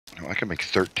I can make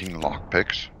 13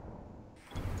 lockpicks.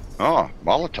 Oh,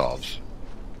 Molotovs.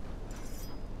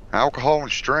 Alcohol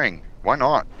and string. Why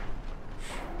not?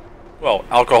 Well,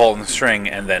 alcohol and string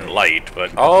and then light,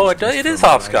 but... Oh, it is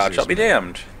hopscotch, I'll be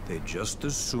damned. They just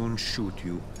as soon shoot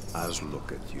you as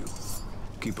look at you.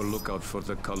 Keep a lookout for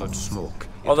the colored smoke.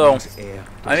 Although,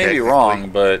 I may be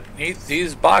wrong, but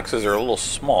these boxes are a little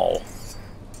small.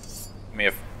 I mean,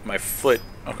 if my foot...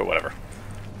 Okay, whatever.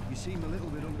 You seem a little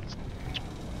bit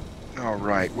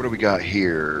Alright, what do we got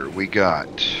here? We got...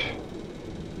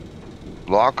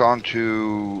 Lock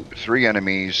onto 3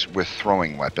 enemies with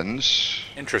throwing weapons.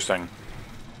 Interesting.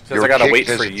 Says Your I gotta kick wait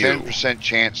has for a you. 10%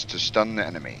 chance to stun the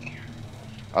enemy.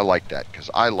 I like that,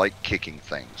 because I like kicking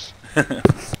things.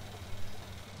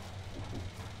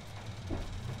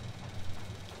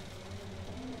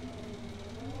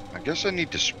 I guess I need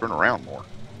to sprint around more.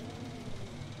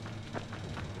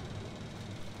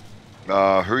 Who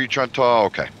are you trying to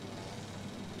talk? Okay.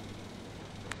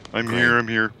 I'm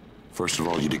here. First of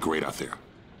all, you did great out there.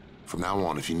 From now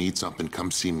on, if you need something, come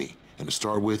see me. And to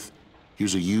start with,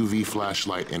 here's a UV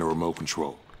flashlight and a remote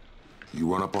control.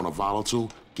 You run up on a volatile,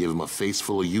 give him a face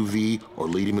full of UV, or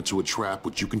lead him into a trap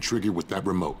which you can trigger with that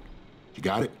remote. You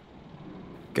got it?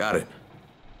 Got it.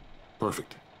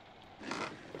 Perfect.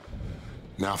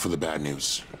 Now for the bad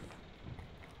news.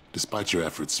 Despite your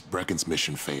efforts, Brecken's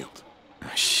mission failed.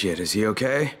 Shit, is he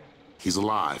okay? He's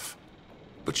alive,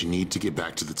 but you need to get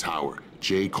back to the tower.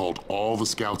 Jade called all the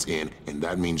scouts in, and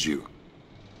that means you.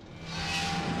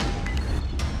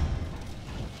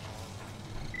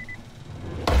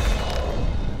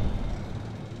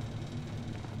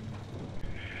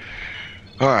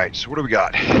 Alright, so what do we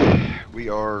got? We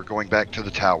are going back to the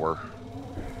tower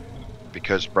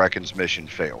because Bracken's mission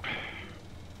failed.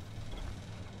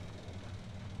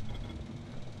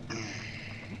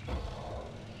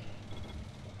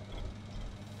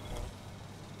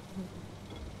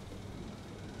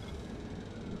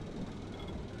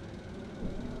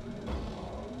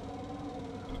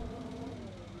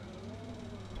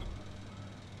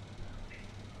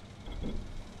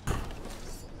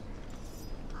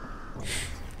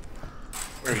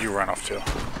 Where did you run off to?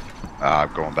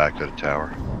 I'm going back to the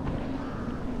tower.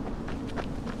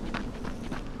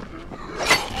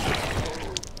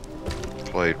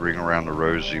 Played Ring Around the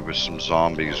Rosie with some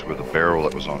zombies with a barrel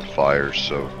that was on fire,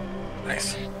 so...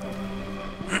 Nice.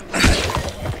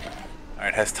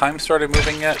 Alright, has time started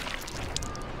moving yet?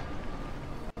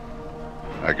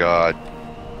 I got...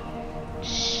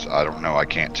 I don't know, I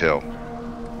can't tell.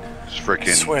 It's freaking...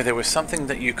 I swear there was something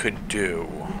that you could do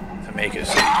to make it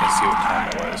so you can see what time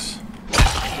it was.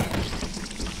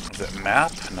 Was it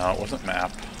map? No, it wasn't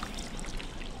map.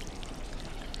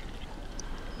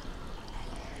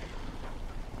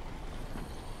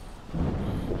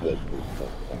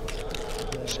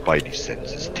 Spidey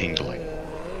senses tingling.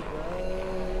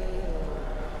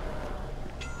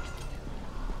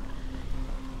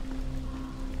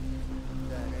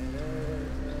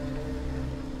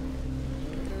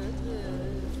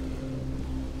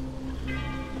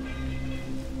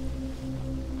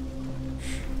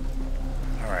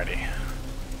 Alrighty.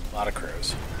 A lot of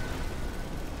crows.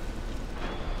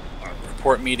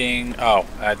 Report meeting. Oh,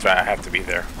 that's right, I have to be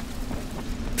there.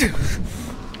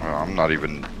 I'm not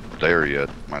even there yet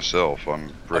myself. I'm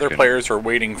frickin'... Other players are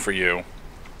waiting for you.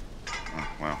 Oh,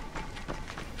 well.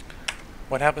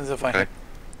 What happens if I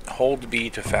hold B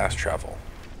to fast travel?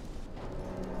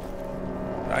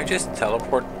 Did I just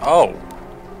teleport? Oh!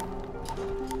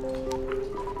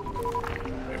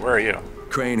 Wait, where are you?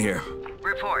 Crane here.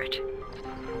 Report.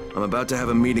 I'm about to have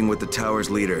a meeting with the tower's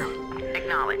leader.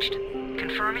 Acknowledged.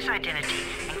 Confirm his identity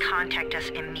and contact us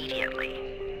immediately.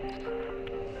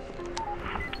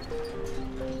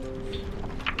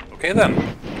 Okay then.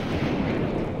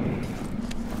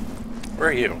 Where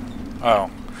are you? Oh.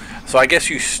 So I guess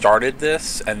you started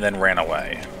this and then ran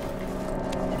away.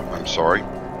 I'm sorry?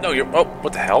 No, you're... Oh,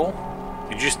 what the hell?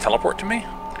 Did you just teleport to me?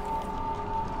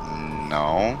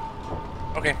 No.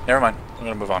 Okay, never mind. I'm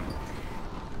gonna move on.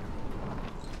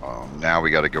 Now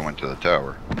we gotta go into the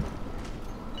tower.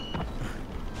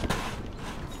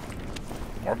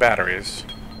 More batteries.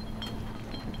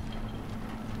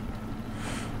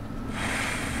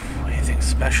 Anything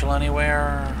special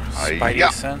anywhere?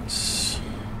 Spidey sense?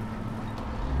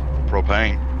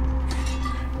 Propane.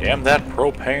 Damn that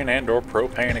propane and or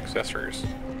propane accessories.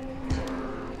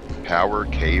 Power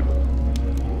cable.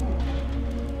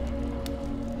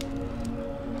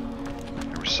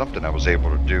 There was something I was able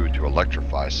to do to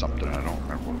electrify something. I don't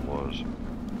remember what it was.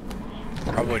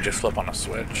 Probably just flip on a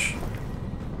switch.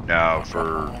 No,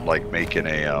 for like making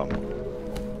a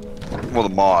well, the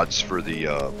mods for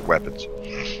the weapons.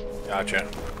 Gotcha.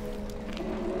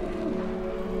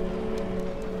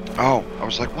 Oh, I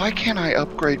was like, why can't I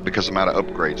upgrade? Because I'm out of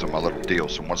upgrades on my little deal,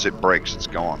 so once it breaks, it's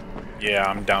gone. Yeah,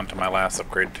 I'm down to my last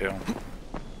upgrade too.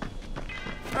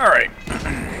 Alright.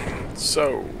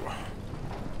 So...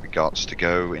 we got to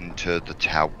go into the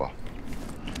tower.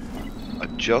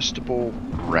 Adjustable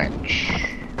wrench.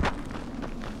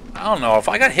 I don't know, if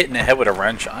I got hit in the head with a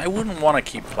wrench, I wouldn't want to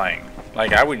keep playing.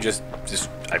 Like, I would just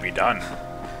I'd be done.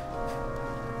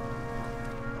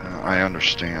 I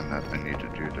understand that they need to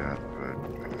do that, but...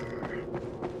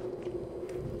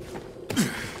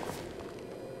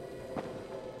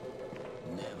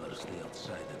 Never stay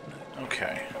outside at night.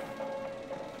 Okay.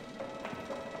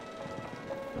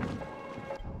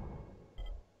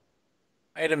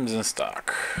 Items in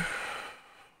stock.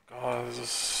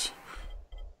 Gauze.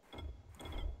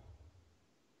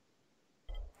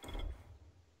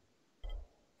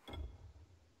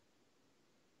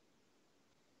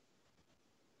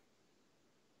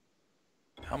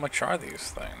 How much are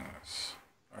these things?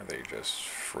 Are they just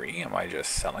free? Am I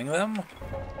just selling them?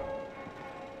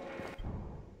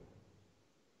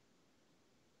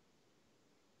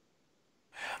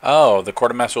 Oh, the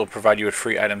quartermaster will provide you with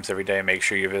free items every day. Make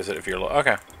sure you visit if you're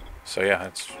okay. So yeah,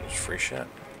 it's free shit.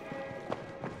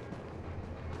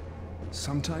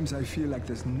 Sometimes I feel like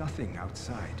there's nothing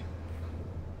outside.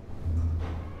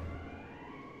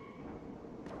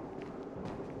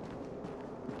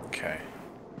 Okay.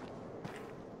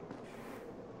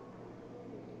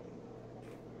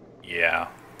 Yeah,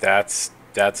 that's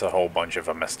a whole bunch of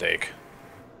a mistake.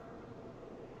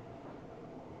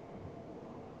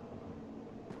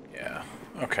 Yeah.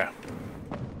 Okay.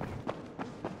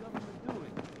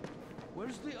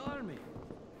 Where's the army?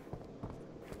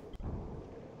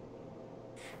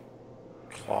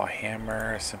 Claw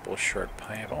hammer, simple short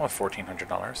pipe. Almost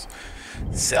 $1,400.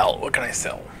 Sell. What can I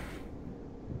sell?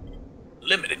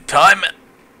 Limited time.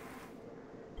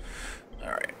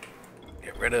 All right.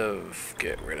 Get rid of.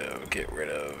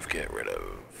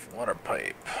 Water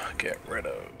pipe. Get rid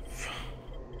of.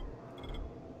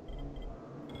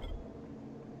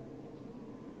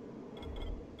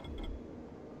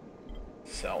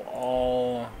 Sell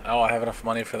all. Oh, I have enough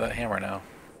money for that hammer now.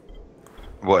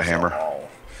 What Sell hammer? all.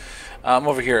 I'm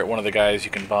over here at one of the guys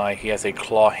you can buy. He has a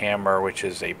claw hammer, which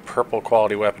is a purple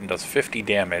quality weapon. Does 50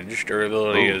 damage.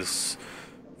 Durability is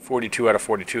 42 out of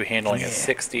 42. Handling is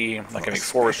 60. I can make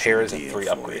 4 repairs and 3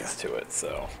 upgrades to it.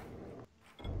 So.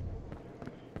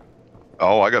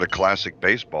 Oh, I got a classic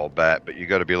baseball bat, but you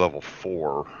got to be level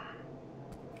 4.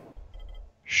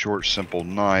 Short, simple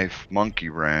knife, monkey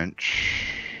wrench.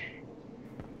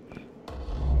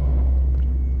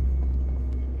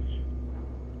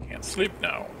 Can't sleep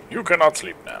now. You cannot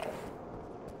sleep now.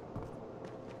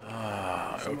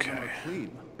 Ah, okay.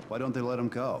 Clean. Why don't they let him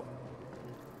go?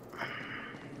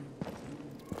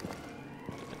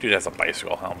 Dude has a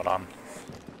bicycle helmet on.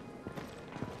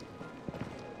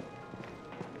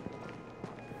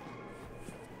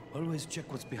 Always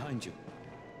check what's behind you.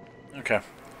 Okay.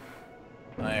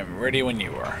 I am ready when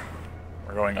you are.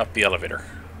 We're going up the elevator.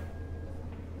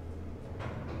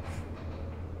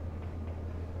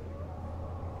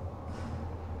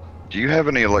 Do you have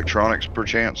any electronics,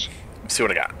 perchance? Let's see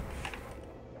what I got.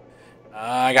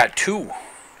 I got 2.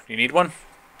 You need one?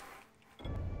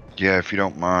 Yeah, if you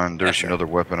don't mind. There's sure. another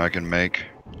weapon I can make.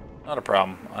 Not a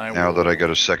problem. Now that I got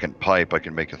a second pipe, I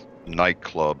can make a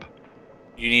nightclub.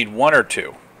 You need 1 or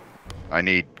 2? I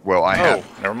need... Well, I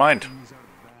have... Never mind.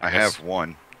 I have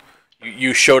 1.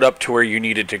 You showed up to where you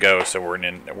needed to go, so we're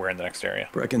in the next area.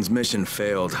 Brecken's mission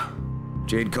failed.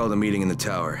 Jade called a meeting in the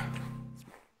tower.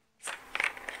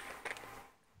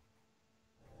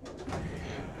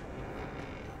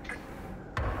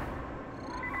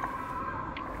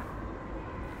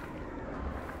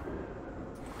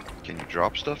 Can you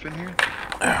drop stuff in here?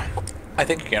 I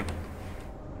think you can.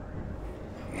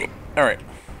 Alright.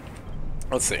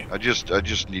 Let's see. I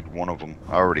just need 1 of them.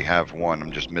 I already have 1.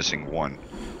 I'm just missing 1.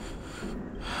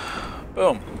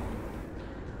 Boom.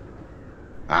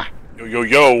 Ah.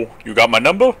 Yo. You got my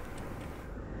number?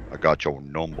 I got your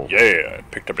number. Yeah, I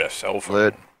picked up that cell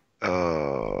phone.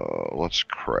 Let's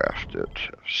craft it.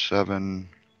 7.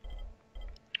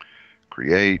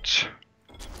 Create.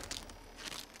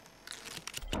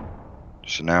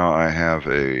 So now I have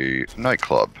a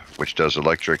nightclub, which does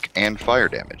electric and fire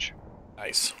damage.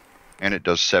 Nice. And it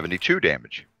does 72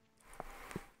 damage.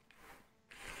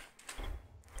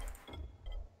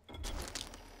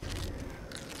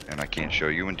 And I can't show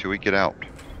you until we get out.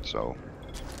 So.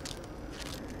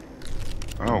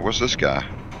 Oh, what's this guy?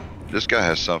 This guy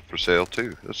has something for sale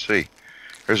too. Let's see.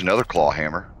 There's another claw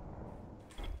hammer.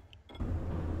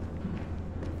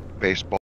 baseball.